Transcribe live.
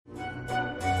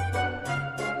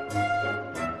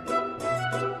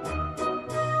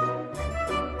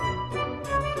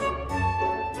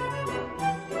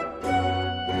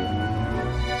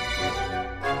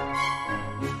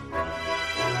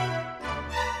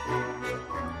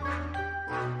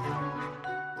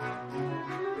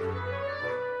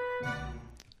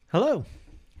Hello.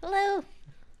 Hello.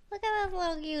 Look at this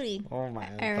little cutie. Oh my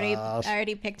I gosh.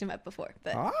 already picked him up before,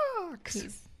 but Ox.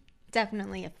 he's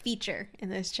definitely a feature in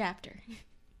this chapter.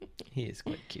 He is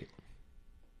quite cute.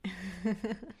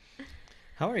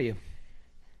 How are you?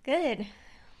 Good.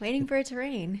 Waiting for it to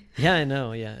rain. Yeah, I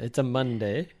know. Yeah, it's a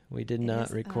Monday. We did not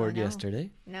is? Oh, record no.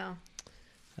 yesterday. No.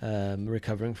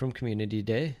 Recovering from Community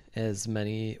Day, as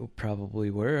many probably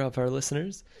were of our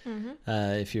listeners. Mm-hmm.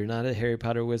 If you're not a Harry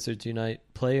Potter Wizards Unite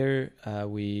player,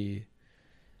 we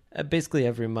basically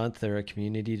every month there are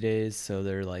community days, so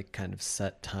they're like kind of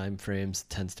set time frames.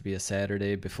 It tends to be a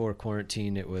Saturday. Before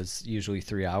quarantine, it was usually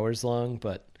 3 hours long,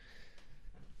 but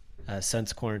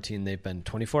since quarantine, they've been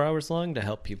 24 hours long to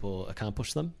help people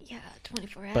accomplish them. Yeah,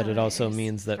 24 hours. But it also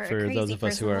means that for a those crazy of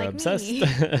us who person are like obsessed,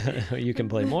 me. you can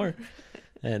play more.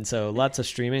 And so lots of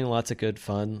streaming, lots of good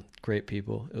fun, great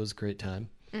people. It was a great time.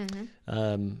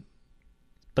 Mm-hmm.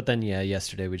 But then, yeah,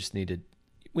 yesterday we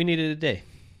needed a day.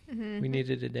 Mm-hmm. We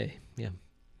needed a day. Yeah.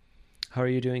 How are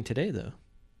you doing today, though?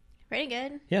 Pretty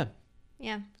good. Yeah.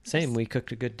 Yeah. Same. We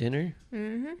cooked a good dinner.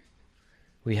 Mm-hmm.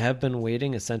 We have been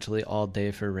waiting essentially all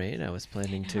day for rain. I was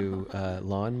planning to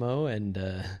lawn mow, and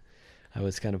I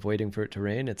was kind of waiting for it to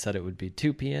rain. It said it would be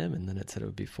 2 p.m., and then it said it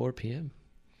would be 4 p.m.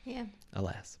 Yeah.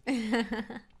 Alas.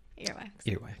 Earwax.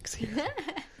 Earwax. Yeah.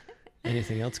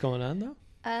 Anything else going on, though?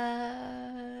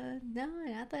 No,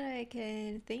 not that I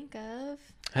can think of.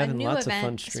 Having a new lots of event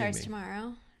fun streaming. starts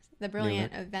tomorrow. The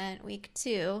Brilliant event week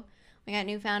 2. We got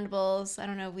new foundables. I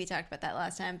don't know if we talked about that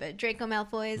last time, but Draco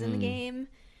Malfoy is in the game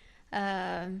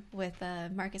with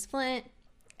Marcus Flint.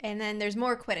 And then there's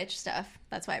more Quidditch stuff.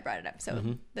 That's why I brought it up.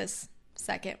 So this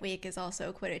second week is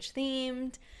also Quidditch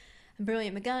themed.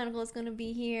 Brilliant McGonagall is going to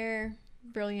be here.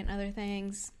 Brilliant other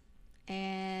things.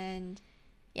 And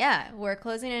yeah, we're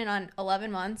closing in on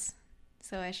 11 months.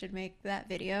 So I should make that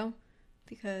video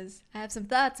because I have some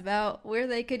thoughts about where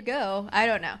they could go. I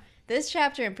don't know. This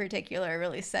chapter in particular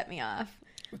really set me off.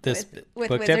 This with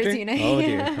book Wizards chapter? Unite. Oh,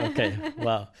 dear. Okay.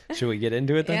 Wow. Should we get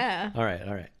into it then? Yeah. All right.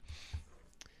 Wands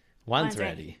Wands ready.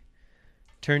 ready.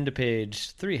 Turn to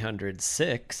page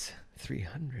 306.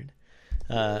 300.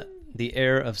 The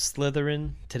Heir of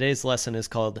Slytherin. Today's lesson is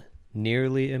called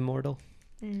Nearly Immortal.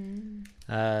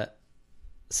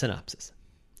 Synopsis.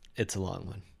 It's a long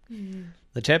one.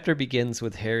 The chapter begins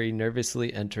with Harry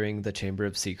nervously entering the Chamber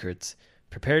of Secrets,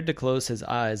 prepared to close his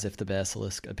eyes if the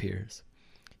basilisk appears.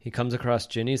 He comes across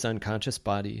Ginny's unconscious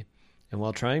body, and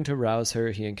while trying to rouse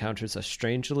her, he encounters a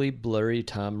strangely blurry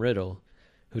Tom Riddle,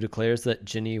 who declares that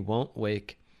Ginny won't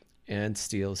wake and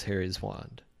steals Harry's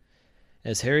wand.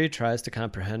 As Harry tries to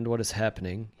comprehend what is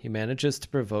happening, he manages to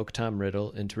provoke Tom Riddle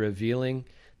into revealing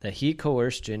that he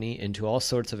coerced Ginny into all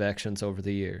sorts of actions over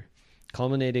the year,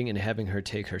 culminating in having her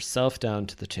take herself down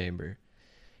to the chamber.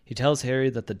 He tells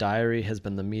Harry that the diary has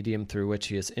been the medium through which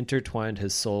he has intertwined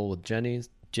his soul with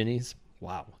Ginny's.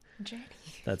 Wow. Jenny.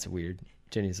 That's weird.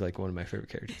 Ginny's like one of my favorite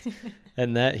characters.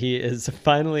 And that he is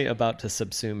finally about to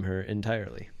subsume her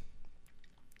entirely.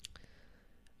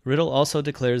 Riddle also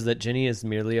declares that Ginny is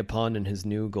merely a pawn in his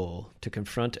new goal to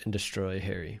confront and destroy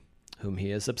Harry, whom he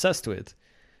is obsessed with,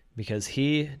 because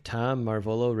he, Tom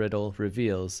Marvolo Riddle,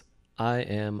 reveals, "I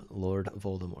am Lord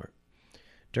Voldemort."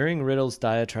 During Riddle's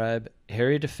diatribe,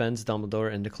 Harry defends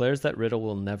Dumbledore and declares that Riddle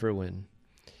will never win.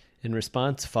 In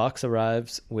response, Fawkes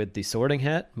arrives with the Sorting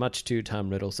Hat, much to Tom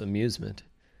Riddle's amusement.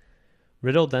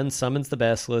 Riddle then summons the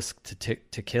basilisk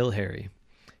to kill Harry.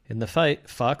 In the fight,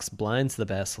 Fawkes blinds the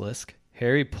basilisk.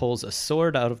 Harry pulls a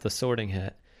sword out of the Sorting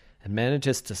Hat and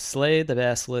manages to slay the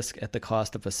basilisk at the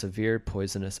cost of a severe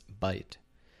poisonous bite.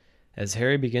 As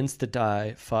Harry begins to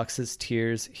die, Fawkes'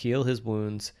 tears heal his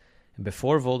wounds, and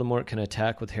before Voldemort can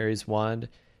attack with Harry's wand,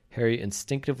 Harry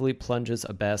instinctively plunges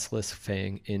a basilisk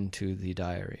fang into the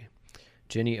diary.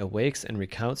 Ginny awakes and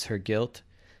recounts her guilt,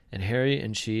 and Harry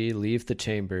and she leave the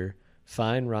chamber,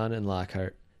 find Ron and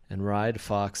Lockhart, and ride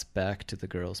Fawkes back to the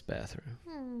girls' bathroom.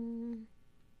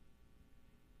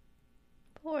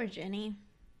 Poor Ginny.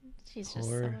 She's just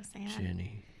Poor so sad.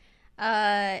 Ginny.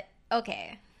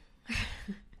 Okay.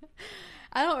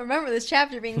 I don't remember this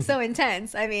chapter being so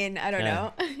intense. I mean, I don't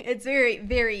know. It's very,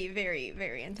 very, very,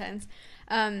 very intense.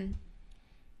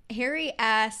 Harry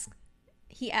asked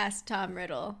Tom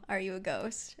Riddle, "Are you a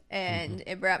ghost?" And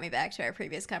it brought me back to our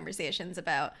previous conversations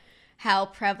about how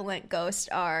prevalent ghosts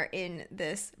are in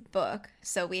this book.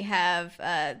 So we have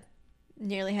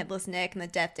Nearly Headless Nick and the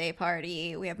Death Day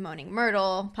Party. We have Moaning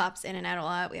Myrtle, pops in and out a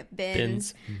lot. We have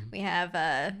Bins. We have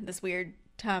this weird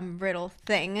Tom Riddle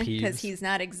thing because he's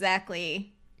not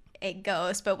exactly a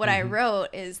ghost. But what I wrote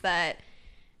is that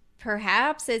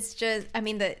perhaps it's just, I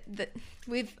mean,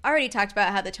 we've already talked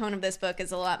about how the tone of this book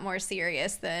is a lot more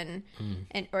serious than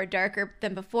or darker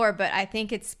than before, but I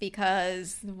think it's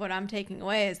because what I'm taking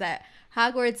away is that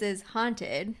Hogwarts is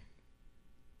haunted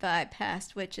by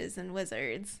past witches and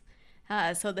wizards.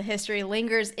 So the history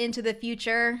lingers into the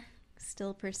future,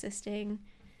 still persisting.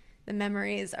 The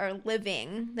memories are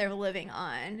living. They're living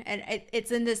on. And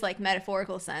it's in this like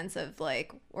metaphorical sense of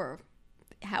like, or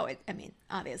how it, I mean,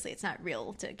 obviously it's not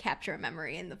real to capture a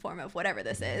memory in the form of whatever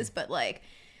this is, but like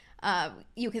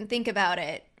you can think about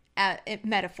it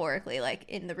metaphorically, like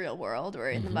in the real world or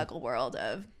in the Muggle world,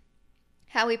 of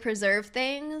how we preserve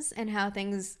things and how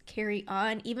things carry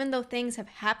on, even though things have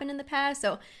happened in the past.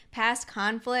 So past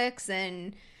conflicts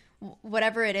and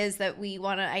whatever it is that we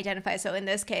want to identify. So in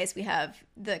this case, we have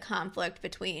the conflict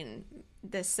between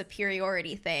this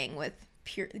superiority thing with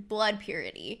blood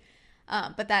purity.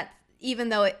 But that even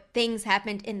though things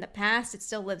happened in the past, it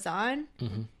still lives on.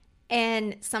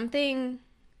 And something,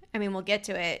 I mean, we'll get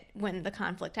to it when the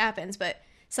conflict happens, but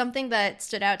something that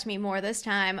stood out to me more this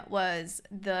time was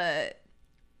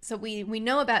so we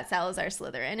know about Salazar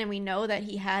Slytherin, and we know that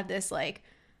he had this like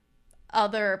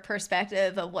other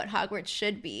perspective of what Hogwarts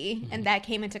should be, and that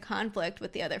came into conflict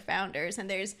with the other founders.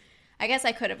 And I guess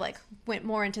I could have like went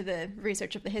more into the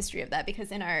research of the history of that,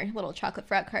 because in our little chocolate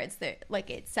frog cards, like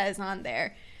it says on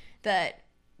there that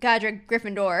Godric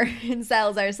Gryffindor and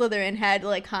Salazar Slytherin had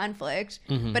like conflict,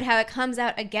 but how it comes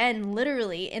out again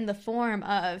literally in the form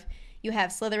of you have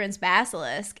Slytherin's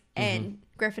basilisk and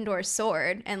Gryffindor's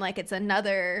sword, and like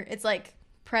it's like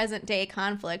present day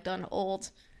conflict on old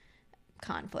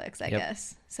conflicts, I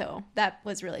guess. So that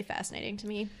was really fascinating to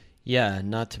me. Yeah,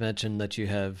 not to mention that you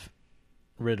have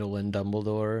Riddle and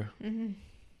Dumbledore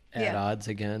at odds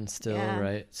again still,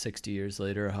 right? 60 years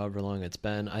later, however long it's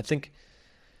been. I think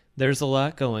there's a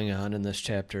lot going on in this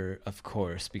chapter, of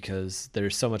course, because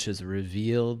there's so much is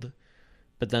revealed,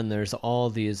 but then there's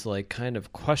all these like kind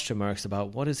of question marks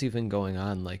about what is even going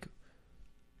on. Like,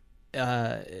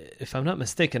 if I'm not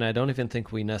mistaken, I don't even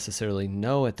think we necessarily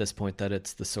know at this point that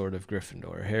it's the sword of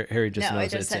Gryffindor. Harry just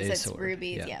knows it's a sword.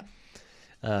 Rubies, yeah.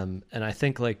 And I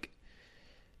think like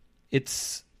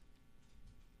it's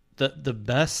the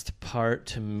best part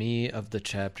to me of the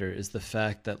chapter is the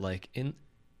fact that like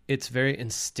it's very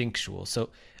instinctual. So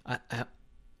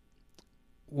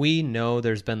we know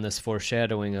there's been this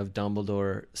foreshadowing of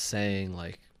Dumbledore saying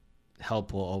like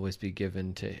help will always be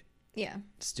given to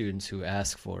students who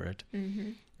ask for it.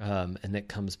 And it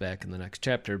comes back in the next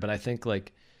chapter. But I think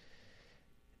like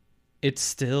it's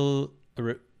still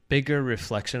a bigger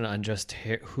reflection on just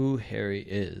who Harry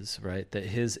is, right? That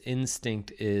his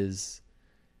instinct is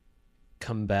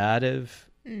combative.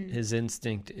 His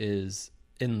instinct is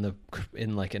in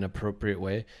like an appropriate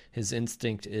way. His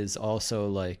instinct is also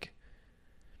like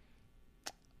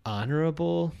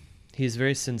honorable. He's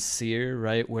very sincere,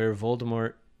 right? Where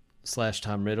Voldemort /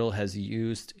 Tom Riddle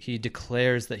he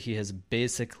declares that he has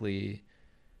basically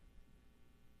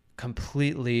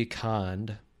completely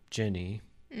conned Ginny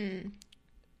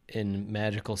in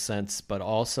magical sense, but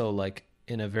also like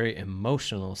in a very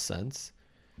emotional sense.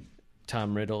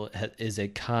 Tom Riddle is a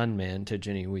con man to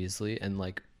Ginny Weasley and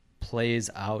like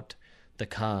plays out the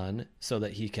con so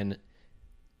that he can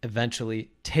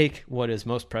eventually take what is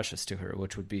most precious to her,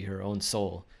 which would be her own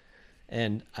soul.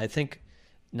 And I think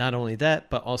not only that,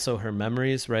 but also her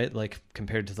memories, right? Like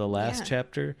compared to the last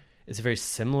chapter, is very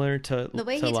similar to the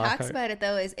way he Lockhart talks about it,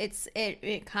 though, is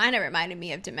it kind of reminded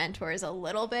me of Dementors a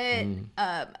little bit.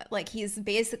 Like he is the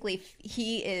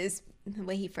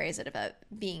way he phrased it about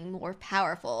being more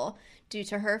powerful due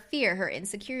to her fear, her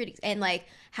insecurities, and like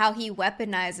how he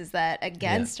weaponizes that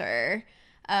against her,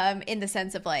 in the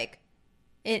sense of like.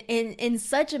 In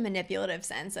such a manipulative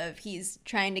sense of he's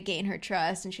trying to gain her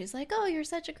trust, and she's like, oh, you're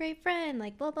such a great friend,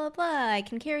 like blah blah blah, I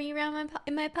can carry you around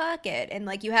in my pocket. And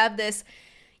like you have this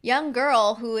young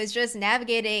girl who is just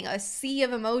navigating a sea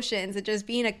of emotions and just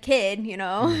being a kid, you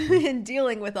know, and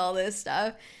dealing with all this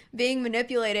stuff, being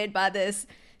manipulated by this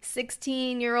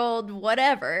 16-year-old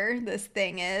whatever this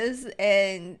thing is,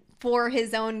 and for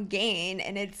his own gain.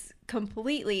 And it's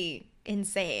completely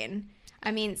insane. I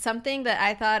mean, something that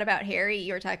I thought about Harry,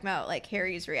 you were talking about like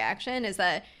Harry's reaction, is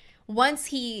that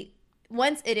once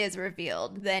it is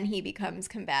revealed, then he becomes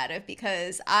combative,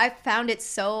 because I found it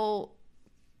so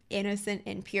innocent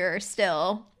and pure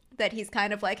still that he's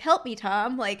kind of like, help me,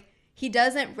 Tom. Like he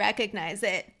doesn't recognize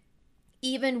it.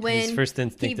 Even when his first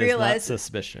instinct is not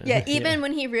suspicion. Yeah, even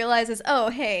when he realizes, oh,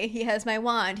 hey, he has my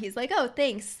wand, he's like, oh,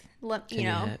 thanks. He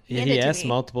asks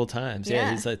multiple times.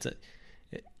 Yeah, he's like,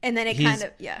 And then it kind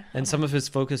of, yeah. And some of his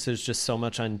focus is just so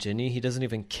much on Ginny. He doesn't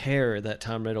even care that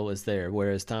Tom Riddle is there,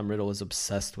 whereas Tom Riddle is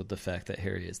obsessed with the fact that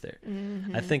Harry is there.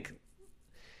 Mm-hmm. I think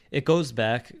it goes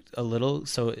back a little,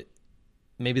 so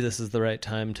maybe this is the right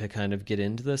time to kind of get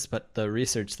into this, but the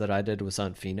research that I did was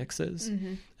on phoenixes.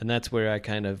 Mm-hmm. And that's where I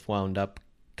kind of wound up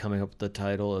coming up with the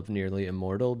title of Nearly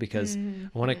Immortal, because I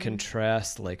want to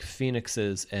contrast like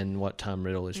phoenixes and what Tom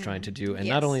Riddle is trying to do. And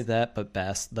not only that, but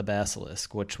the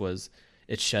basilisk, which was...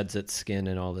 it sheds its skin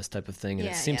and all this type of thing, and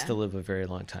it seems to live a very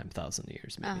long time, 1,000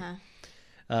 years maybe.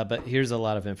 But here's a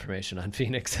lot of information on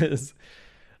phoenixes.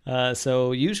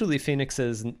 So usually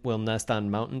phoenixes will nest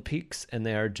on mountain peaks, and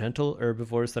they are gentle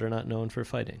herbivores that are not known for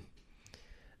fighting.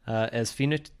 As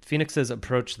phoenixes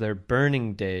approach their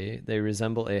burning day, they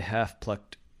resemble a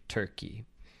half-plucked turkey.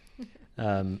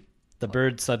 The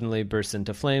bird suddenly bursts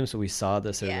into flames. We saw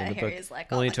this earlier in the book,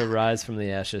 like, only to rise from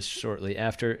the ashes shortly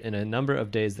after. In a number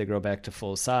of days, they grow back to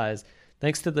full size.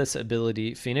 Thanks to this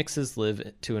ability, phoenixes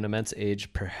live to an immense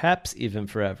age, perhaps even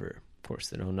forever. Of course,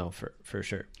 they don't know for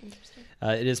sure.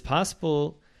 It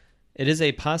is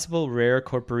a possible rare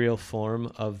corporeal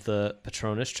form of the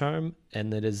Patronus charm,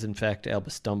 and it is in fact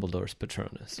Albus Dumbledore's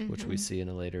Patronus, which we see in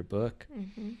a later book.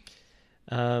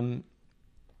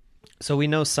 So we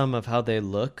know some of how they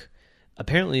look.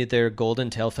 Apparently, their golden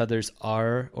tail feathers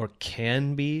are or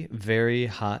can be very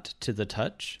hot to the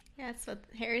touch. Yeah, that's what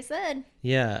Harry said.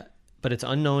 Yeah, but it's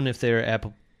unknown if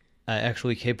they're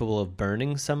actually capable of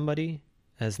burning somebody,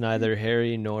 as neither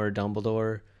Harry nor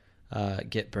Dumbledore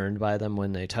get burned by them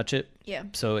when they touch it. Yeah.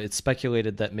 So it's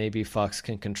speculated that maybe Fawkes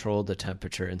can control the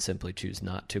temperature and simply choose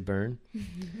not to burn.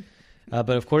 But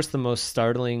of course, the most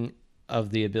startling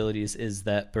of the abilities is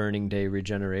that burning day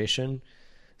regeneration.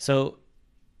 So...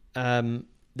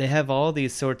 they have all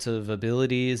these sorts of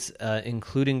abilities,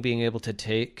 including being able to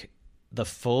take the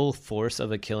full force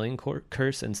of a killing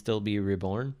curse and still be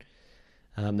reborn.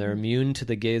 They're immune to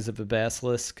the gaze of a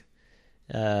basilisk.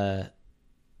 Yeah.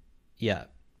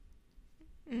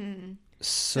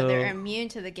 So they're immune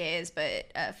to the gaze, but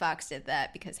Fawkes did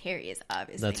that because Harry is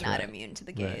obviously not immune to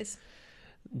the gaze.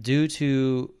 Right. Due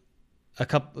to a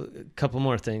couple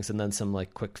more things and then some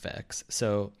like quick facts.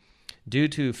 So... due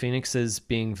to phoenixes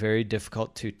being very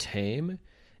difficult to tame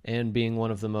and being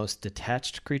one of the most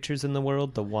detached creatures in the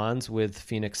world, the wands with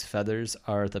phoenix feathers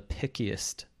are the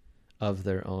pickiest of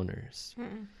their owners.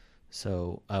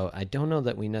 So I don't know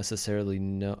that we necessarily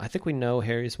know. I think we know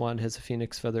Harry's wand has a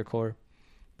phoenix feather core,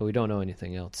 but we don't know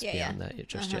anything else beyond that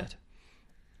just yet.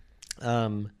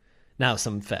 Now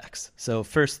some facts. So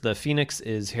first, the phoenix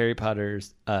is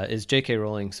is J.K.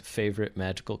 Rowling's favorite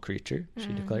magical creature,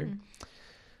 she declared.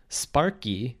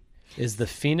 Sparky is the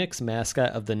Phoenix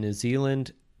mascot of the New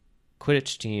Zealand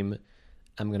Quidditch team.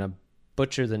 I'm going to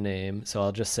butcher the name, so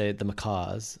I'll just say the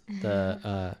Macaws,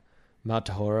 the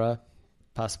Matahora,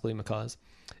 possibly Macaws.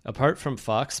 Apart from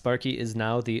Fawkes, Sparky is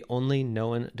now the only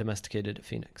known domesticated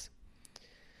phoenix.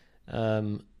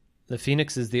 The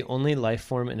phoenix is the only life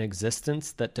form in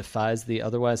existence that defies the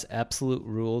otherwise absolute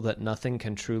rule that nothing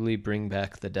can truly bring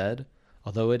back the dead,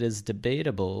 although it is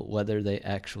debatable whether they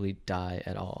actually die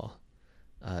at all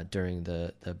during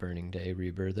the burning day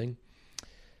rebirthing.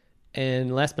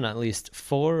 And last but not least,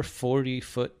 4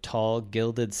 40-foot-tall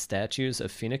gilded statues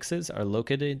of phoenixes are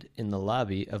located in the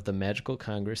lobby of the Magical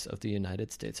Congress of the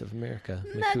United States of America.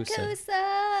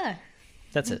 MACUSA!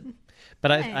 That's it. But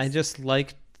Nice. I just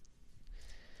like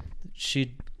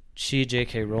she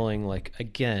J.K. Rowling, like,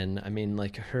 again, I mean,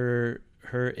 like her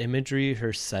imagery,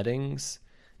 her settings,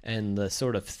 and the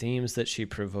sort of themes that she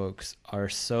provokes are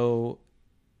so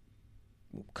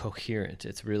coherent.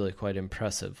 It's really quite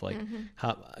impressive. Like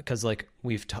how, because like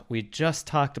we just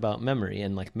talked about memory,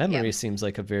 and like memory seems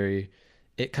like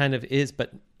it kind of is,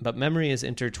 but memory is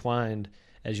intertwined,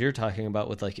 as you're talking about,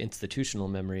 with like institutional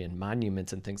memory and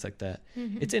monuments and things like that.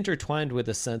 It's intertwined with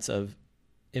a sense of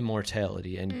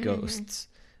immortality and ghosts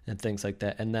and things like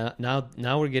that. And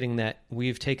now we're getting that.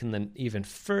 We've taken the even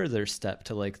further step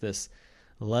to like this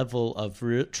level of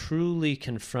truly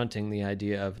confronting the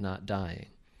idea of not dying.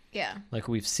 Yeah. Like,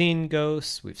 we've seen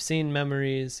ghosts, we've seen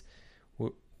memories,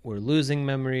 we're losing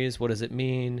memories. What does it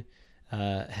mean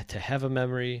to have a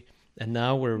memory? And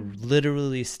now we're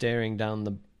literally staring down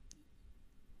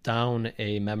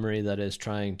a memory that is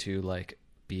trying to like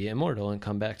be immortal and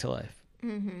come back to life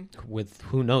with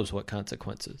who knows what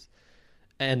consequences.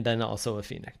 And then also a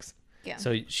phoenix. Yeah.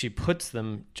 So she puts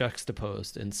them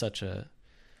juxtaposed in such a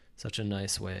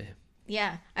nice way.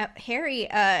 Yeah. Harry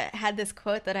had this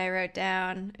quote that I wrote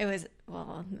down. It was,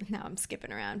 well, now I'm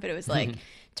skipping around, but it was like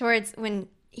towards when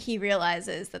he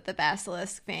realizes that the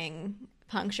basilisk thing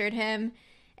punctured him,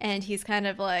 and he's kind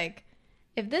of like,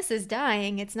 if this is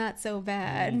dying, it's not so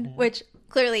bad. Which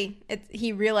clearly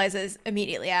he realizes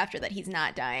immediately after that he's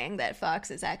not dying, that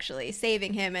Fox is actually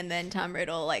saving him. And then Tom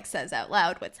Riddle like says out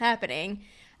loud what's happening,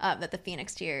 that the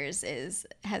Phoenix Tears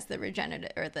has the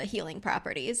regenerative or the healing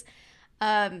properties.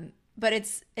 But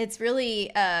it's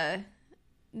really the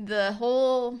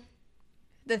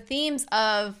themes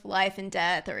of life and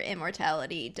death, or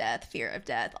immortality, death, fear of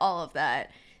death, all of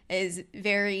that is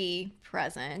very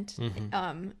present.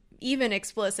 Even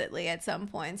explicitly at some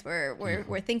points where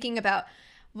we're thinking about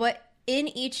what in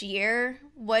each year,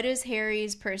 what is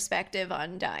Harry's perspective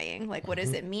on dying? Like, what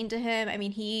does it mean to him? I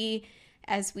mean, he,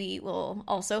 as we will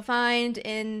also find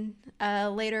in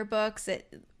later books,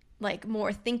 like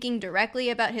more thinking directly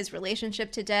about his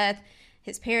relationship to death,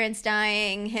 his parents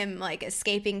dying, him like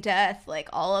escaping death, like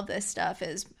all of this stuff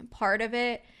is part of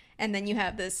it. And then you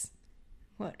have this,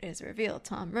 what is revealed,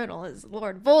 Tom Riddle is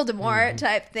Lord Voldemort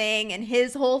type thing, and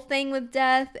his whole thing with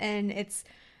death. And it's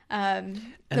and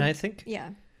I think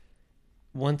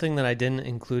one thing that I didn't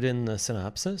include in the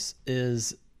synopsis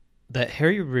is that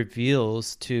Harry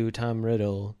reveals to Tom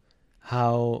Riddle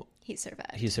how he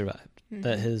survived.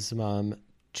 That his mom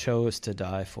chose to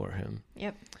die for him.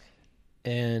 Yep.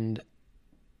 And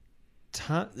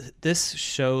this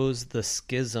shows the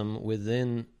schism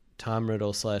within Tom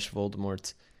Riddle /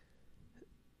 Voldemort's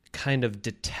kind of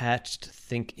detached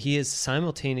he is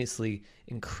simultaneously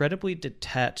incredibly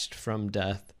detached from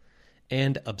death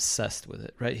and obsessed with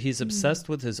it, right? He's obsessed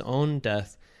with his own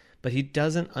death, but he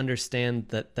doesn't understand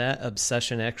that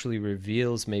obsession actually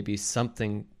reveals maybe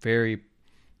something very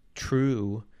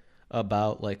true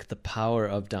about like the power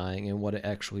of dying and what it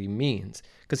actually means.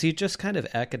 Because he just kind of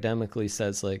academically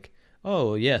says like,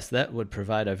 oh yes, that would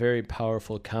provide a very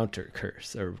powerful counter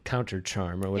curse or counter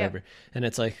charm or whatever. Yep. And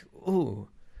it's like, ooh,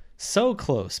 so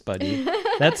close, buddy.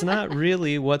 That's not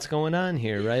really what's going on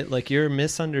here, right? Like, you're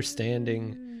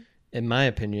misunderstanding, in my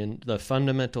opinion, the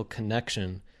fundamental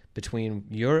connection between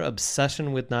your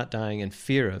obsession with not dying and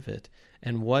fear of it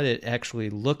and what it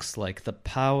actually looks like, the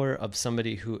power of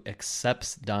somebody who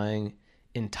accepts dying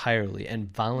entirely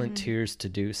and volunteers to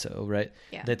do so, right?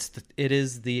 Yeah. It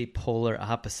is the polar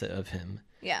opposite of him.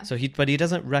 Yeah. So but he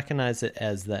doesn't recognize it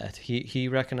as that. He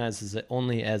recognizes it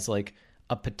only as like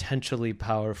a potentially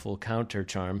powerful counter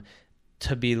charm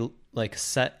to be like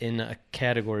set in a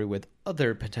category with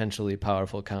other potentially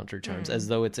powerful counter charms, as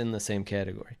though it's in the same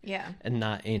category. Yeah. And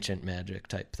not ancient magic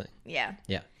type thing. Yeah.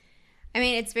 Yeah. I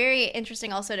mean, it's very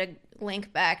interesting also to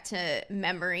link back to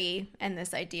memory and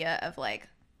this idea of like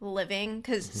living,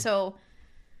 because one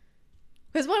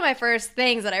of my first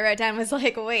things that I wrote down was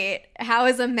like, wait, how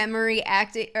is a memory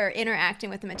acting or interacting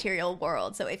with the material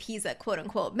world? So if he's a quote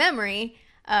unquote memory,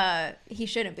 he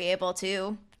shouldn't be able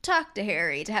to talk to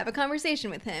Harry, to have a conversation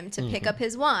with him, to pick up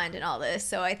his wand and all this.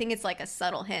 So I think it's like a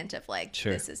subtle hint of like,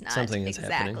 this is not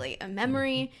exactly a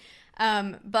memory.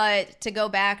 But to go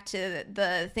back to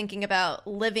the thinking about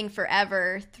living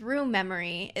forever through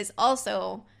memory is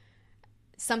also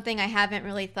something I haven't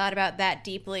really thought about that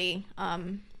deeply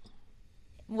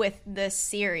with this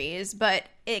series, but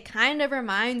it kind of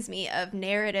reminds me of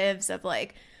narratives of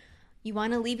like, you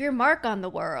want to leave your mark on the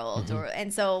world.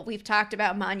 And so we've talked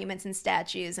about monuments and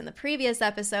statues in the previous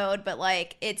episode, but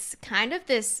like, it's kind of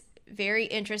this very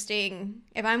interesting,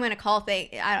 if I'm going to call things,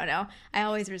 I don't know, I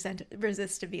always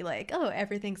resist to be like, oh,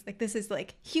 everything's like, this is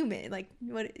like human, like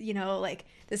what, like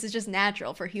this is just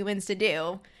natural for humans to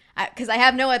do, because I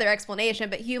have no other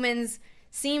explanation, but humans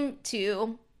seem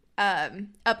to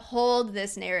uphold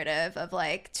this narrative of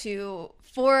like, to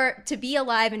be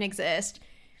alive and exist,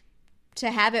 to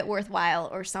have it worthwhile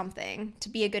or something, to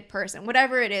be a good person,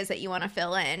 whatever it is that you want to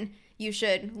fill in, you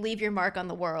should leave your mark on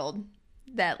the world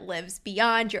that lives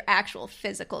beyond your actual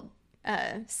physical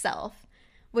self,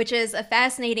 which is a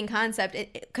fascinating concept,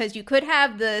 because you could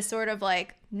have the sort of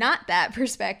like not that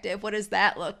perspective. What does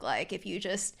that look like if you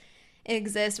just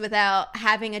exist without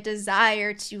having a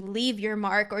desire to leave your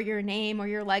mark or your name or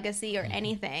your legacy or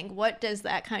anything? What does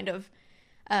that kind of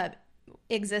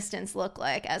existence look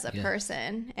like as a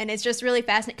person? And it's just really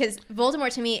fascinating, because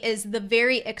Voldemort to me is the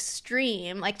very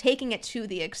extreme, like taking it to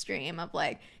the extreme of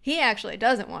like, he actually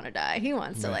doesn't want to die, he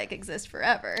wants to like exist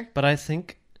forever. But I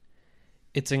think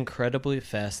it's incredibly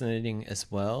fascinating as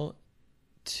well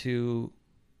to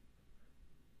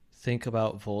think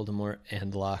about Voldemort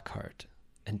and Lockhart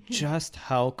and just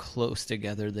how close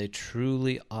together they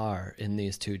truly are in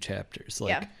these two chapters.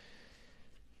 Like,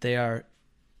 they are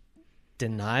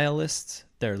denialists,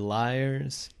 they're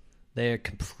liars, they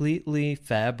completely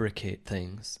fabricate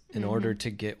things in order to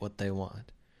get what they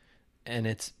want, and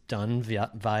it's done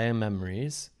via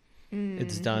memories,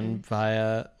 It's done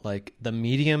via, like, the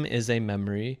medium is a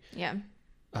memory. Yeah.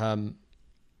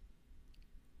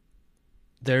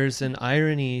 There's an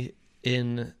irony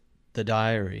in the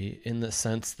diary in the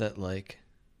sense that, like,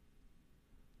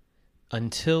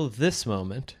 until this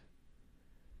moment,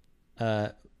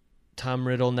 Tom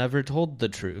Riddle never told the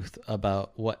truth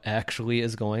about what actually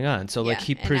is going on. So, like,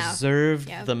 he preserved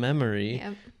the memory,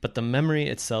 but the memory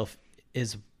itself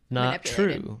is not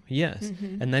true. Yes.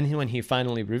 And then when he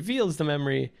finally reveals the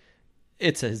memory,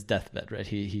 it's his deathbed, right?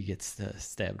 He gets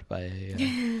stabbed by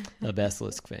a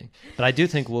basilisk thing. But I do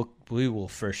think we will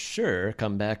for sure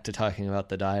come back to talking about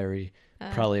the diary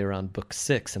probably around book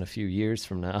 6 in a few years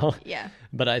from now. Yeah.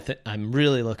 But I'm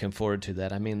really looking forward to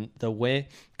that. I mean, the way,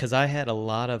 because I had a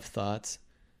lot of thoughts.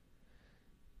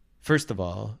 First of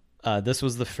all, this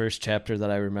was the first chapter that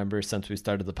I remember since we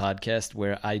started the podcast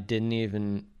where I didn't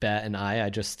even bat an eye. I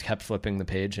just kept flipping the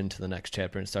page into the next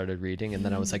chapter and started reading. And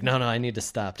then I was like, no, I need to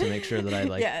stop to make sure that I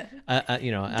like,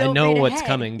 I know what's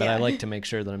coming, but I like to make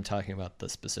sure that I'm talking about the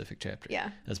specific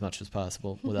chapter as much as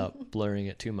possible without blurring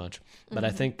it too much. But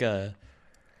I think,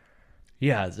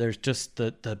 there's just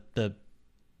the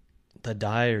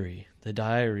diary. The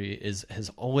diary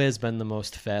has always been the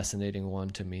most fascinating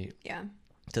one to me. Yeah.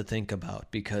 To think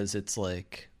about, because it's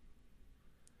like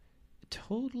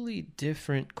totally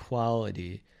different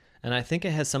quality, and I think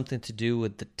it has something to do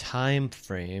with the time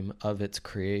frame of its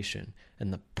creation,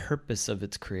 and the purpose of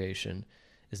its creation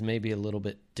is maybe a little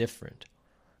bit different.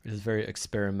 It is very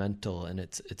experimental, and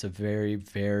it's a very,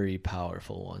 very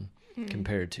powerful one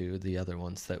compared to the other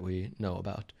ones that we know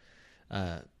about.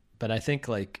 But I think,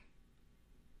 like,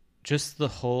 just the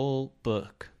whole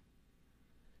book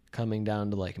coming down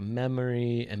to, like,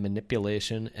 memory and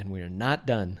manipulation, and we're not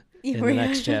done in the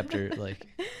next chapter. Like,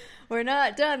 we're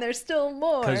not done. There's still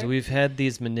more. Because we've had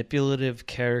these manipulative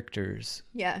characters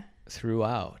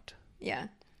throughout. Yeah.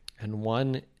 And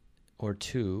one or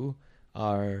two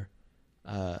are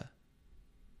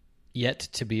yet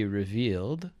to be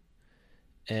revealed,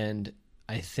 and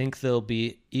I think they'll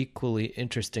be equally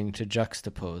interesting to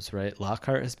juxtapose, right?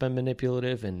 Lockhart has been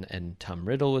manipulative, and Tom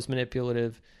Riddle was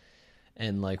manipulative.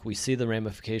 And, like, we see the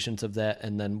ramifications of that,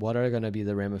 and then what are going to be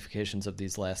the ramifications of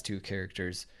these last two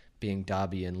characters being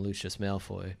Dobby and Lucius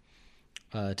Malfoy,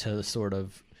 to sort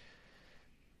of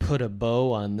put a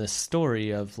bow on this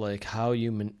story of, like, how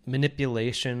you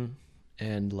manipulation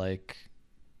and, like,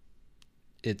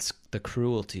 it's the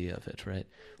cruelty of it, right?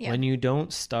 Yeah. When you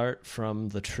don't start from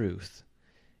the truth,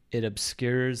 it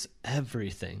obscures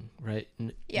everything, right?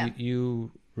 Yeah.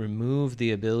 You remove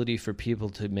the ability for people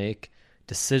to make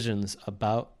decisions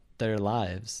about their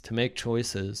lives, to make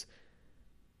choices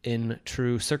in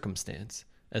true circumstance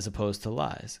as opposed to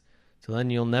lies. So then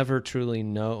you'll never truly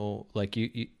know, like,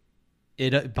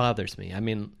 it bothers me. I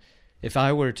mean, if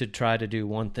I were to try to do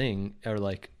one thing, or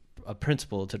like a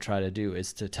principle to try to do,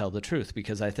 is to tell the truth,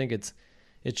 because I think it's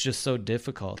just so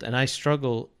difficult. And I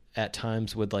struggle at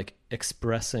times with, like,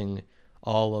 expressing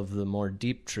all of the more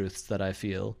deep truths that I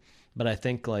feel. But I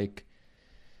think, like,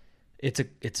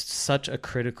 it's such a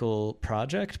critical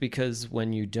project, because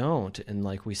when you don't, and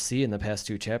like we see in the past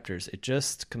two chapters, it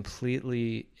just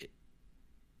completely,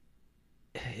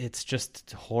 it's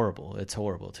just horrible. It's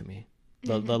horrible to me.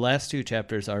 The last two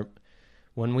chapters are,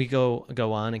 when we go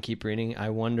on and keep reading,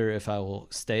 I wonder if I will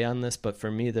stay on this, but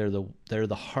for me, they're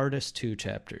the hardest two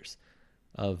chapters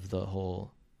of the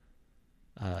whole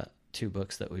two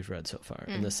books that we've read so far,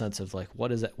 in the sense of, like,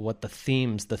 what the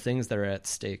themes, the things that are at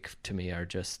stake to me are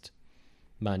just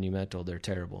monumental. They're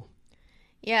terrible.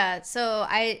 Yeah. So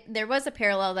there was a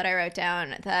parallel that I wrote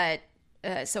down that,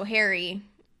 so Harry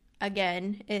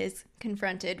again is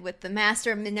confronted with the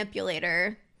master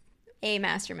manipulator,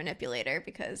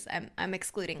 because I'm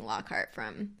excluding Lockhart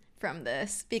from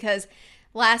this, because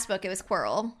last book it was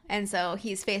Quirrell, and so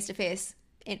he's face to face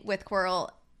with Quirrell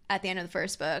at the end of the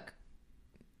first book.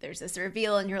 There's this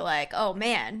reveal, and you're like, oh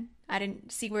man, I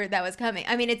didn't see where that was coming.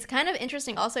 I mean, it's kind of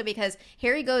interesting also because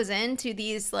Harry goes into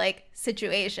these, like,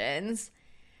 situations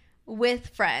with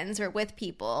friends or with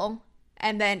people,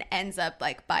 and then ends up,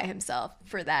 like, by himself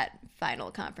for that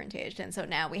final confrontation. So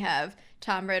now we have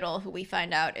Tom Riddle, who we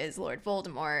find out is Lord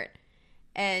Voldemort.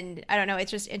 And I don't know,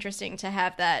 it's just interesting to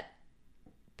have that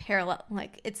parallel.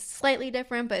 Like, it's slightly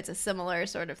different, but it's a similar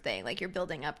sort of thing. Like, you're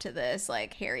building up to this,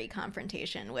 like, Harry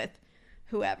confrontation with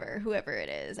whoever it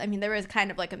is. I mean, there was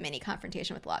kind of like a mini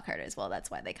confrontation with Lockhart as well.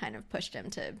 That's why they kind of pushed him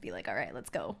to be like, all right, let's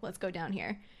go down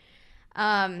here.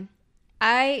 All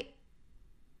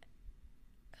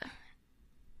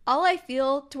I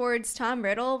feel towards Tom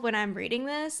Riddle when I'm reading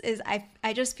this is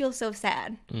I just feel so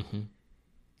sad.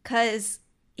 Because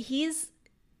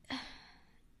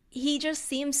he just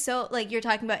seems so, like, you're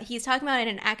talking about, he's talking about it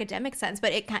in an academic sense,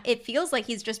 but it feels like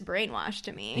he's just brainwashed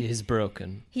to me. He's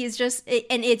broken. He's just,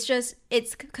 and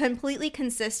it's completely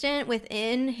consistent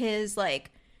within his,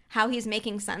 like, how he's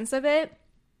making sense of it.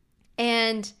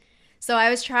 And so I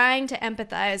was trying to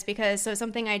empathize because, so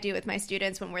something I do with my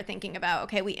students when we're thinking about,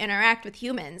 okay, we interact with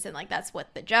humans and, like, that's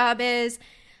what the job is.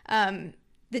 The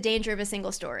Danger of a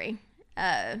Single Story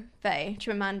by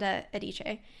Chimamanda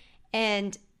Adichie.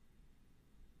 And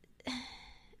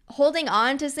holding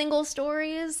on to single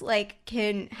stories, like,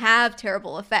 can have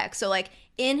terrible effects. So, like,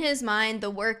 in his mind, the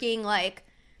working, like,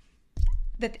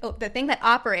 the thing that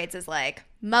operates is, like,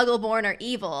 Muggle-born are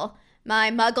evil.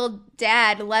 My Muggle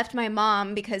dad left my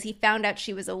mom because he found out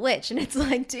she was a witch. And it's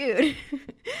like, dude,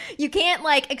 you can't,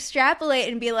 like, extrapolate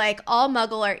and be like, all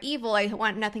Muggle are evil. I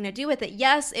want nothing to do with it.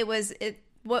 Yes,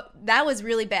 that was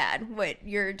really bad, what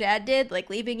your dad did, like,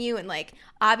 leaving you. And, like,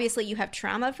 obviously you have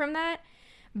trauma from that.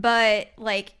 But,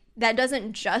 like, that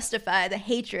doesn't justify the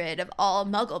hatred of all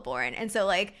Muggle-born. And so,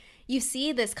 like, you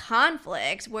see this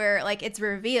conflict where, like, it's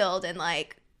revealed and,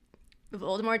 like,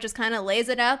 Voldemort just kind of lays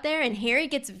it out there, and Harry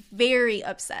gets very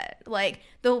upset. Like,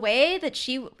 the way that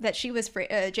she was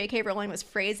J.K. Rowling was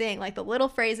phrasing, like, the little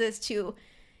phrases to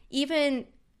even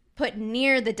put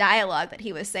near the dialogue that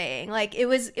he was saying. Like, it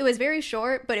was very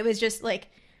short, but it was just, like,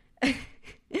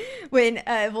 when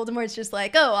Voldemort's just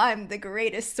like, oh, I'm the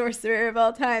greatest sorcerer of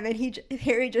all time, and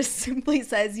Harry just simply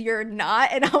says, you're not,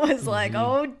 and I was like,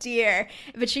 oh dear.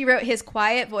 But she wrote his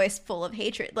quiet voice full of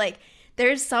hatred. Like,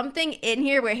 there's something in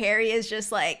here where Harry is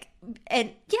just like,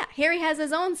 and yeah, Harry has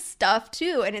his own stuff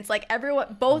too, and it's like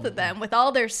everyone, both of them with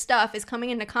all their stuff is coming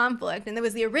into conflict, and there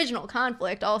was the original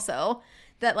conflict also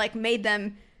that, like, made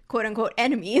them quote unquote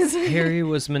enemies. Harry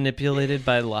was manipulated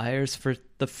by liars for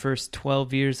the first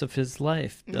 12 years of his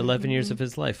life, 11 years of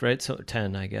his life, right? So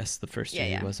 10, I guess, the first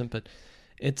year he wasn't, but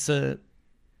it's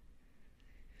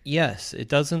yes, it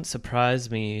doesn't surprise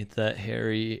me that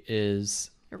Harry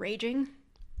is raging.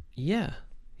 Yeah,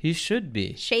 he should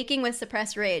be. Shaking with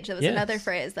suppressed rage. That was another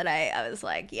phrase that I was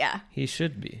like, yeah. He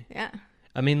should be. Yeah.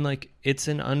 I mean, like, it's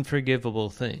an unforgivable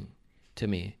thing to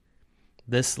me,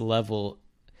 this level.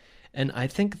 And I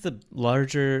think the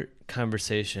larger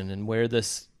conversation and where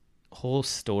this whole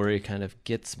story kind of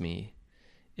gets me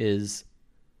is,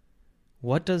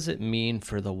 what does it mean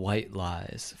for the white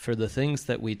lies, for the things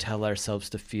that we tell ourselves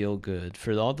to feel good,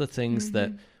 for all the things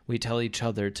that we tell each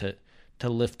other to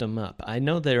lift them up? I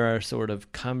know there are sort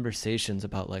of conversations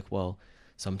about, like, well,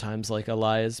 sometimes, like, a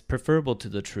lie is preferable to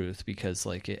the truth because,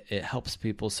 like, it helps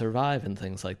people survive and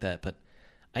things like that. But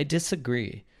I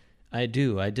disagree. I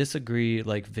disagree,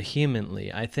 like,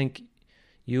 vehemently. I think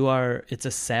it's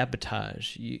a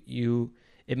sabotage.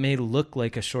 It may look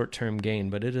like a short-term gain,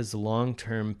 but it is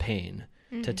long-term pain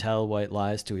to tell white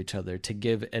lies to each other, to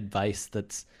give advice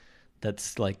that's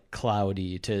like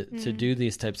cloudy, to do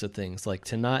these types of things, like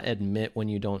to not admit when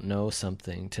you don't know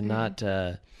something, to not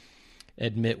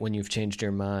admit when you've changed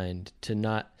your mind,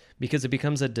 because it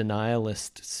becomes a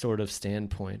denialist sort of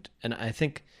standpoint. And I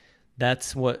think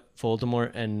that's what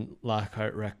Voldemort and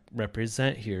Lockhart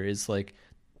represent here, is like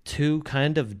two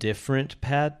kind of different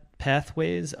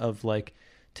pathways of, like,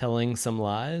 telling some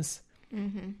lies,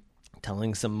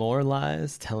 telling some more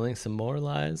lies,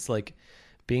 like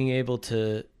being able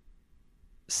to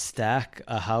stack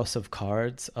a house of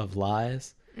cards of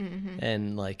lies,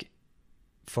 and, like,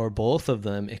 for both of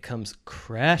them it comes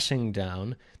crashing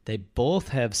down. They both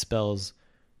have spells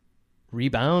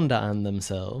rebound on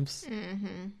themselves,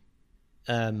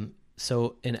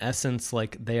 so in essence,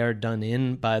 like, they are done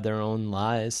in by their own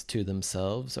lies to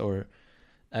themselves or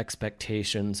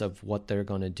expectations of what they're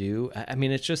going to do. I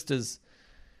mean, it's just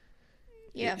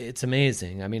it's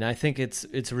amazing. I mean, I think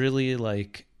it's really,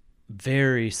 like,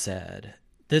 very sad.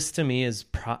 This to me is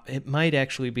it might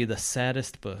actually be the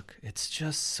saddest book. It's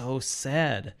just so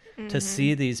sad to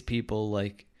see these people.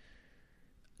 Like,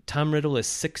 Tom Riddle is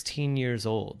 16 years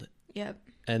old. Yep.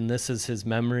 And this is his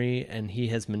memory, and he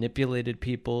has manipulated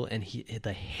people, and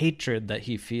the hatred that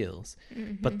he feels,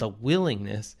 but the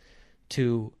willingness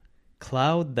to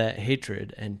cloud that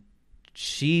hatred and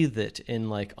sheathe it in,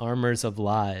 like, armors of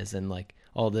lies and, like,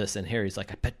 all this. And Harry's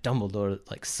like, I bet Dumbledore,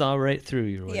 like, saw right through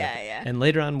you or whatever. Yeah. And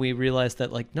later on we realized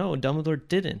that, like, no, Dumbledore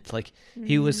didn't. Like,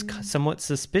 he was somewhat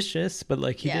suspicious, but,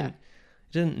 like, he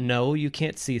didn't know. You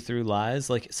can't see through lies.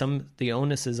 Like, the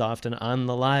onus is often on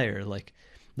the liar. Like,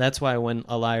 that's why when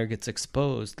a liar gets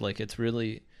exposed, like, it's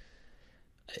really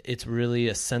it's really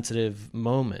a sensitive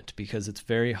moment because it's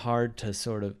very hard to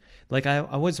sort of, like, I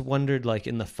always wondered, like,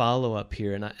 in the follow-up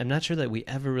here, and I'm not sure that we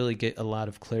ever really get a lot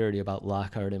of clarity about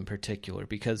Lockhart in particular,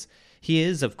 because he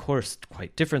is, of course,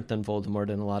 quite different than Voldemort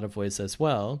in a lot of ways as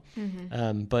well.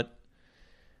 But,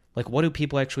 like, what do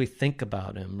people actually think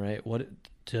about him, right? What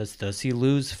does he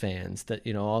lose fans? That,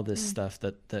 you know, all this stuff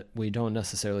that we don't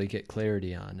necessarily get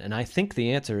clarity on. And I think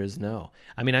the answer is no.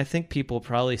 I mean, I think people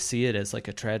probably see it as like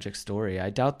a tragic story.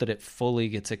 I doubt that it fully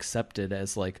gets accepted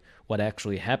as like what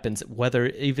actually happens, whether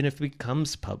even if it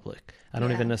becomes public. I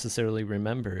don't even necessarily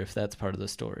remember if that's part of the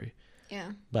story.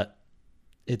 Yeah. But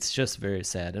it's just very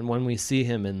sad. And when we see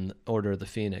him in Order of the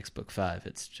Phoenix, Book 5,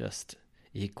 it's just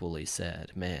equally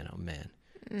sad. Man, oh man.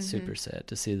 Super sad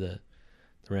to see the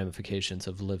ramifications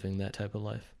of living that type of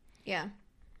life. Yeah.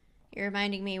 You're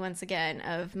reminding me once again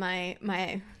of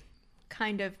my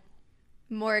kind of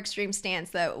more extreme stance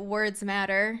that words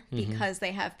matter because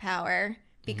they have power,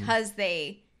 because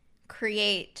they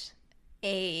create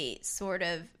a sort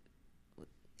of,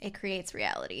 it creates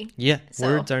reality. Yeah, so,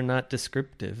 words are not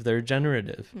descriptive, they're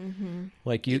generative.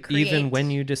 Like you even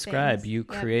when you describe, things. You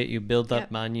create, you build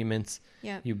up monuments,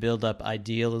 you build up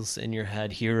ideals in your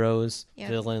head, heroes,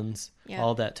 villains,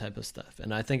 all that type of stuff.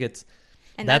 And I think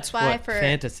that's why what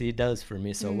fantasy does for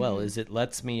me so well, is it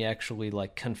lets me actually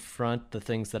like confront the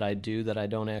things that I do that I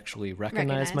don't actually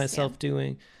recognize myself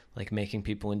doing, like making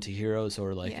people into heroes,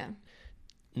 or like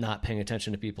not paying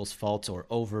attention to people's faults, or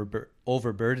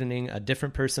overburdening a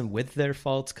different person with their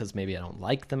faults because maybe I don't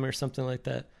like them or something like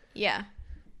that. Yeah.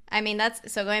 I mean,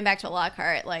 that's, so going back to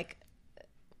Lockhart, like,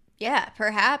 yeah,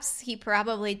 perhaps he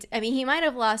probably, I mean, he might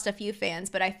have lost a few fans,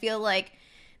 but I feel like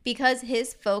because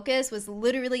his focus was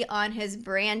literally on his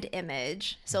brand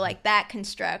image, so like that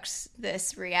constructs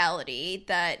this reality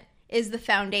that is the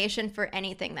foundation for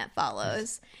anything that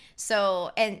follows.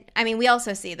 So, and I mean, we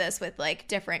also see this with like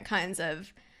different kinds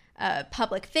of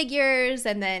public figures,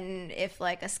 and then if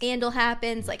like a scandal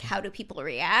happens, like how do people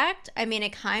react? I mean,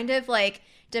 it kind of like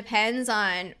depends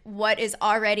on what is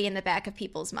already in the back of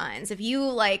people's minds. If you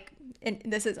like, and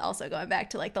this is also going back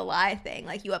to like the lie thing,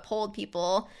 like you uphold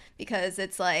people because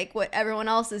it's like what everyone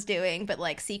else is doing, but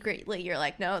like secretly you're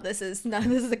like, no, this is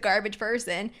a garbage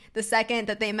person. The second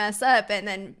that they mess up, and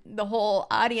then the whole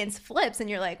audience flips and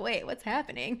you're like, wait, what's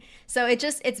happening? So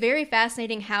it's very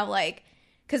fascinating how like,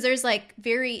 because there's like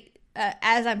very,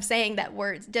 as I'm saying that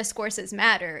words, discourses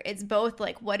matter, it's both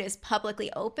like what is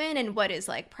publicly open and what is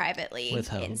like privately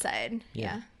withheld inside.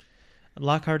 Yeah.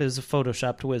 Lockhart is a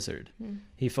photoshopped wizard.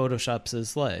 He photoshops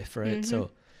his life, right?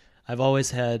 So I've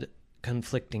always had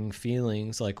conflicting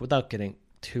feelings, like without getting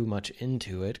too much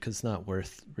into it, because it's not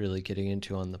worth really getting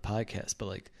into on the podcast, but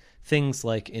like things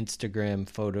like Instagram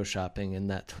photoshopping and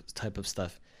that type of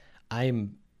stuff,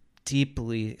 I'm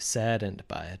deeply saddened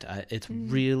by it. It's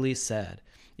really sad.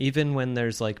 Even when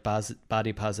there's like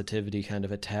body positivity kind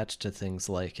of attached to things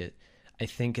like it, I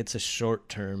think it's a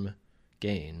short-term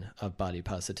gain of body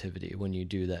positivity when you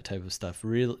do that type of stuff.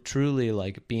 Truly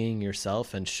like being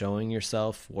yourself and showing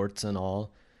yourself, warts and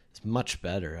all, is much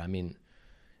better. I mean,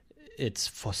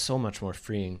 it's so much more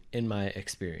freeing in my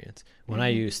experience. When I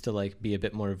used to like be a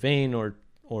bit more vain or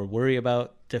worry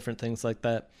about different things like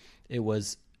that, it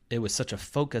was such a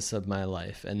focus of my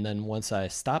life. And then once I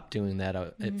stopped doing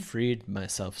that, it freed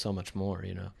myself so much more,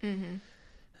 you know.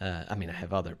 I mean, I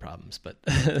have other problems, but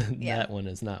that one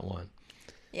is not one.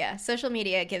 Yeah, social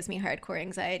media gives me hardcore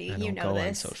anxiety. You know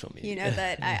this. On social media. You know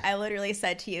that I literally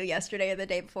said to you yesterday or the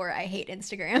day before, I hate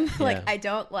Instagram. Like I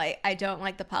don't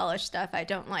like the polished stuff. I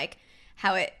don't like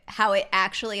how it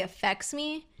actually affects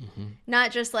me.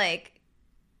 Not just like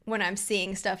when I'm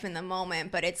seeing stuff in the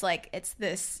moment, but it's like it's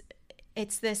this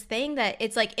thing that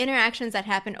it's like interactions that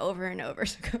happen over and over.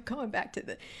 So going back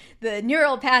to the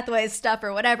neural pathways stuff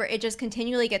or whatever, it just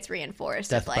continually gets reinforced.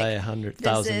 Death by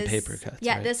 100,000 paper cuts.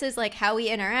 Yeah, right? This is like how we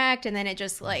interact, and then it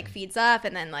just like feeds off,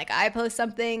 and then like I post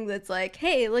something that's like,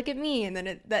 hey, look at me, and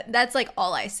then that's like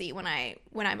all I see when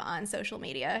I'm on social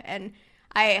media, and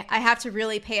I have to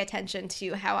really pay attention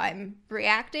to how I'm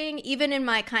reacting, even in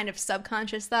my kind of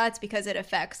subconscious thoughts, because it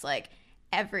affects like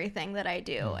everything that I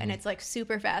do. And it's like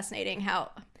super fascinating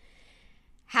how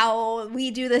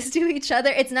we do this to each other.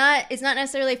 It's not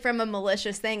necessarily from a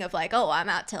malicious thing of like, oh, I'm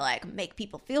out to like make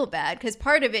people feel bad, because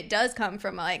part of it does come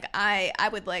from like I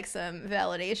would like some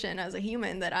validation as a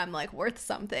human that I'm like worth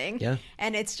something. Yeah.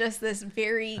 And it's just this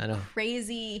very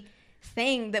crazy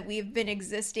thing that we've been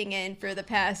existing in for the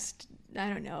past, I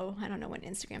don't know when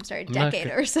Instagram started, decade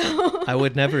or so. I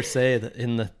would never say that,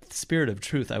 in the spirit of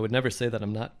truth, I would never say that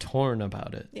I'm not torn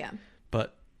about it. Yeah.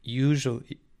 But usually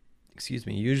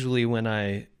when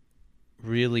I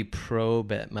really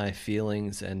probe at my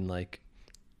feelings and like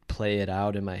play it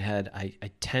out in my head, I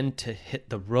tend to hit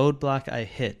the roadblock. I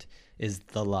hit is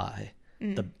the lie.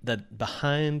 The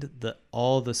behind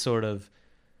all the sort of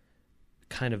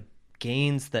kind of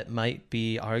gains that might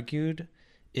be argued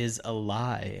is a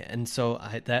lie. And so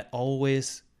that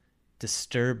always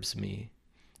disturbs me,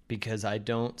 because I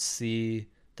don't see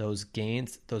those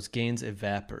gains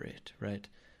evaporate, right?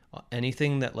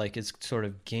 Anything that like is sort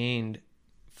of gained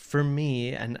for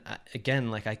me, and again,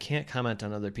 like I can't comment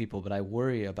on other people, but I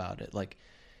worry about it. Like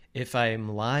if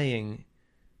I'm lying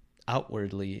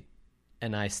outwardly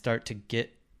and I start to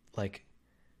get like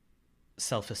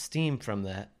self-esteem from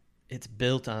that, it's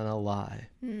built on a lie.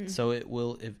 So it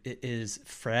is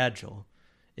fragile.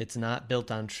 It's not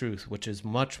built on truth, which is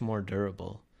much more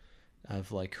durable,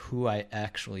 of like who I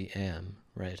actually am,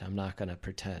 right? I'm not going to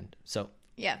pretend. So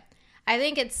yeah, I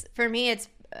think for me, it's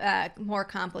more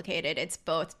complicated. It's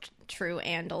both true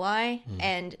and a lie.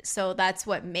 And so that's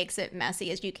what makes it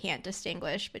messy, is you can't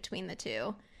distinguish between the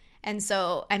two. And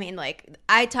so, I mean, like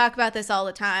I talk about this all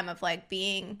the time of like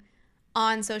being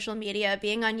on social media,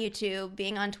 being on YouTube,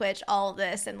 being on Twitch, all of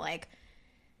this. And like,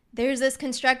 there's this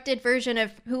constructed version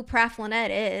of who Prof.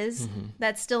 Lynette is.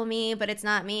 That's still me, but it's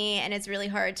not me. And it's really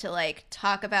hard to like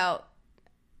talk about.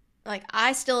 Like,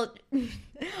 I still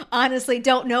honestly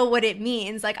don't know what it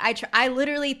means. Like, I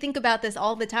literally think about this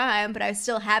all the time, but I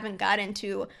still haven't gotten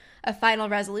to a final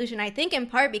resolution. I think in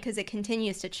part because it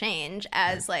continues to change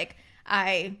as like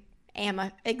I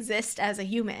exist as a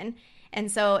human.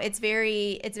 And so it's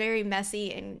very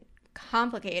messy and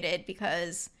complicated,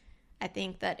 because I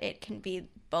think that it can be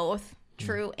both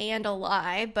true and a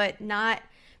lie, but not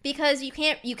because you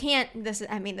can't, this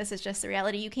is just the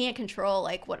reality. You can't control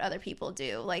like what other people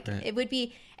do. Like It would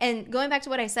be, and going back to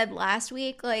what I said last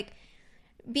week, like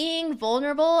being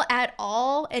vulnerable at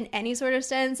all in any sort of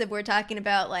sense, if we're talking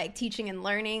about like teaching and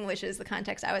learning, which is the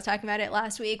context I was talking about it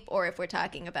last week, or if we're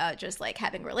talking about just like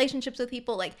having relationships with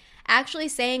people, like actually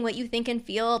saying what you think and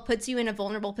feel puts you in a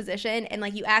vulnerable position. And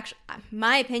like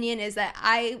my opinion is that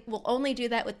I will only do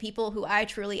that with people who I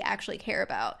truly actually care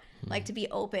about, like to be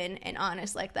open and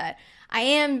honest like that.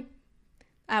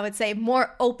 I would say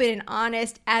more open and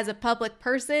honest as a public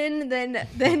person than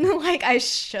like I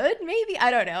should, maybe. I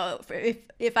don't know.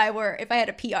 If I had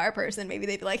a PR person, maybe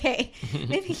they'd be like, hey,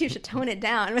 maybe you should tone it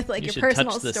down with like your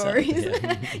personal stories.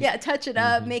 Yeah, touch it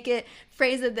up, make it,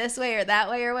 phrase it this way or that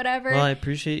way or whatever. Well, I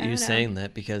appreciate you saying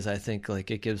that, because I think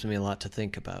like it gives me a lot to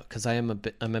think about, because I'm a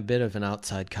bit of an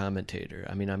outside commentator.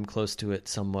 I mean, I'm close to it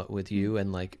somewhat with you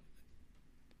and like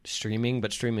streaming,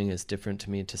 but streaming is different to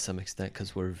me to some extent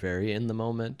because we're very in the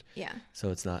moment. Yeah.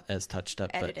 So it's not as touched up.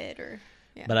 Edited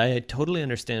But I totally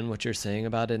understand what you're saying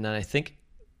about it, and I think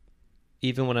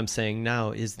even what I'm saying now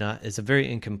is a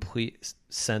very incomplete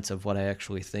sense of what I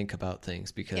actually think about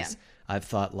things, because I've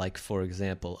thought, like, for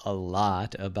example, a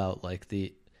lot about like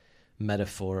the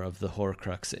metaphor of the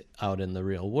Horcrux out in the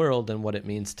real world and what it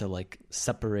means to like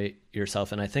separate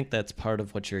yourself. And I think that's part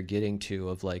of what you're getting to,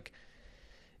 of like,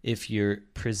 if you're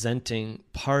presenting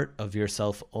part of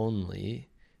yourself only,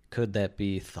 could that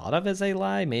be thought of as a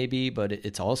lie? Maybe, but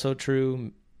it's also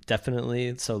true,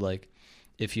 definitely. So like,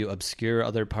 if you obscure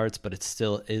other parts, but it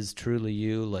still is truly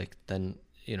you, like, then,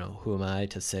 you know, who am I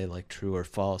to say like true or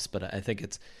false? But I think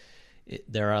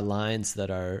there are lines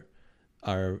that are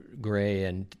gray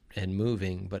and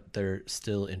moving, but they're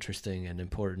still interesting and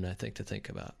important, I think, to think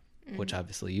about, which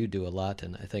obviously you do a lot,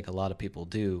 and I think a lot of people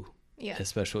do. Yeah.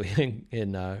 Especially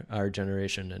in our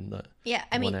generation and the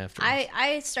one after.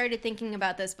 I started thinking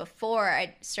about this before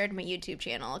I started my YouTube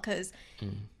channel, because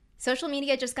social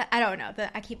media just got, I don't know,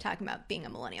 I keep talking about being a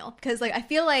millennial, because like I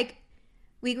feel like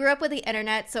we grew up with the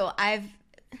internet, so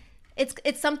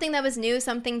it's something that was new,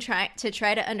 something to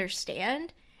try to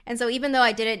understand. And so even though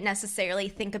I didn't necessarily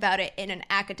think about it in an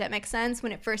academic sense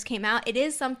when it first came out, it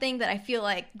is something that I feel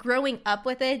like growing up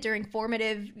with it during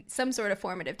some sort of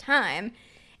formative time,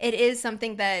 it is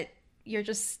something that you're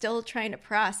just still trying to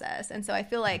process. And so I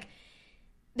feel like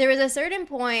there was a certain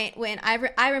point when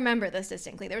I remember this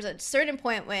distinctly. There was a certain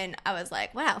point when I was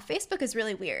like, wow, Facebook is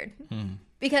really weird.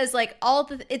 Because like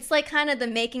it's like kind of the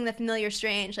making the familiar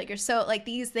strange. Like you're so like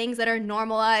these things that are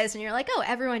normalized and you're like, oh,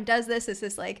 everyone does this. This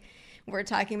is like, we're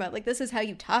talking about like, this is how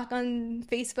you talk on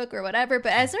Facebook or whatever.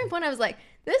 But at a certain point I was like,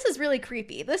 this is really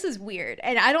creepy. This is weird.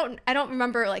 And I don't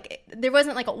remember, like, there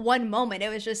wasn't like a one moment. It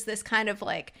was just this kind of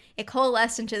like, it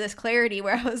coalesced into this clarity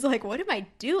where I was like, what am I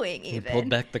doing even? You pulled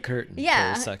back the curtain for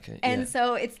a second. And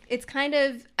so it's kind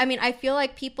of, I mean, I feel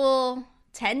like people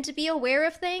tend to be aware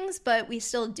of things, but we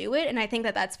still do it. And I think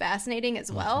that that's fascinating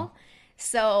as well.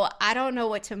 So I don't know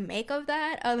what to make of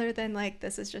that other than like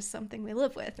this is just something we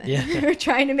live with and Yeah. we're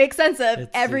trying to make sense of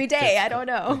every day. I don't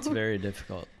know. It's very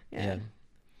difficult. Yeah. Yeah.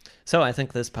 So I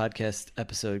think this podcast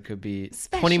episode could be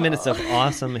Special. 20 minutes of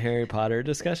awesome Harry Potter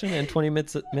discussion and 20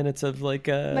 minutes of like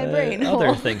My brain other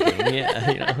hole. thinking.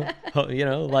 Yeah, you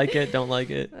know, like it, don't like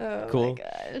it. Oh Cool.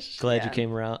 my gosh. Glad Yeah. you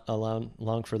came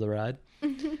along for the ride.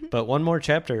 But one more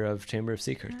chapter of Chamber of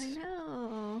Secrets. I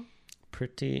know.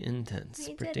 Pretty intense. We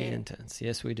did Pretty it. intense.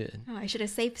 Yes, we did. Oh, I should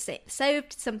have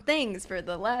saved some things for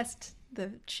the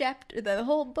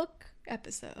whole book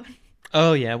episode.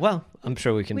 Oh yeah, well, I'm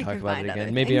sure we can We talk can about it find other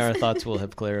again. Maybe things. our thoughts will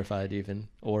have clarified even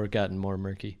or gotten more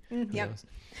murky. Who Yep. knows?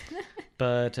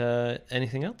 But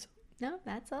anything else? No,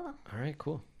 that's all. All right,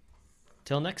 cool.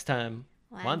 Till next time,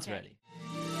 Wands Wands ready. ready.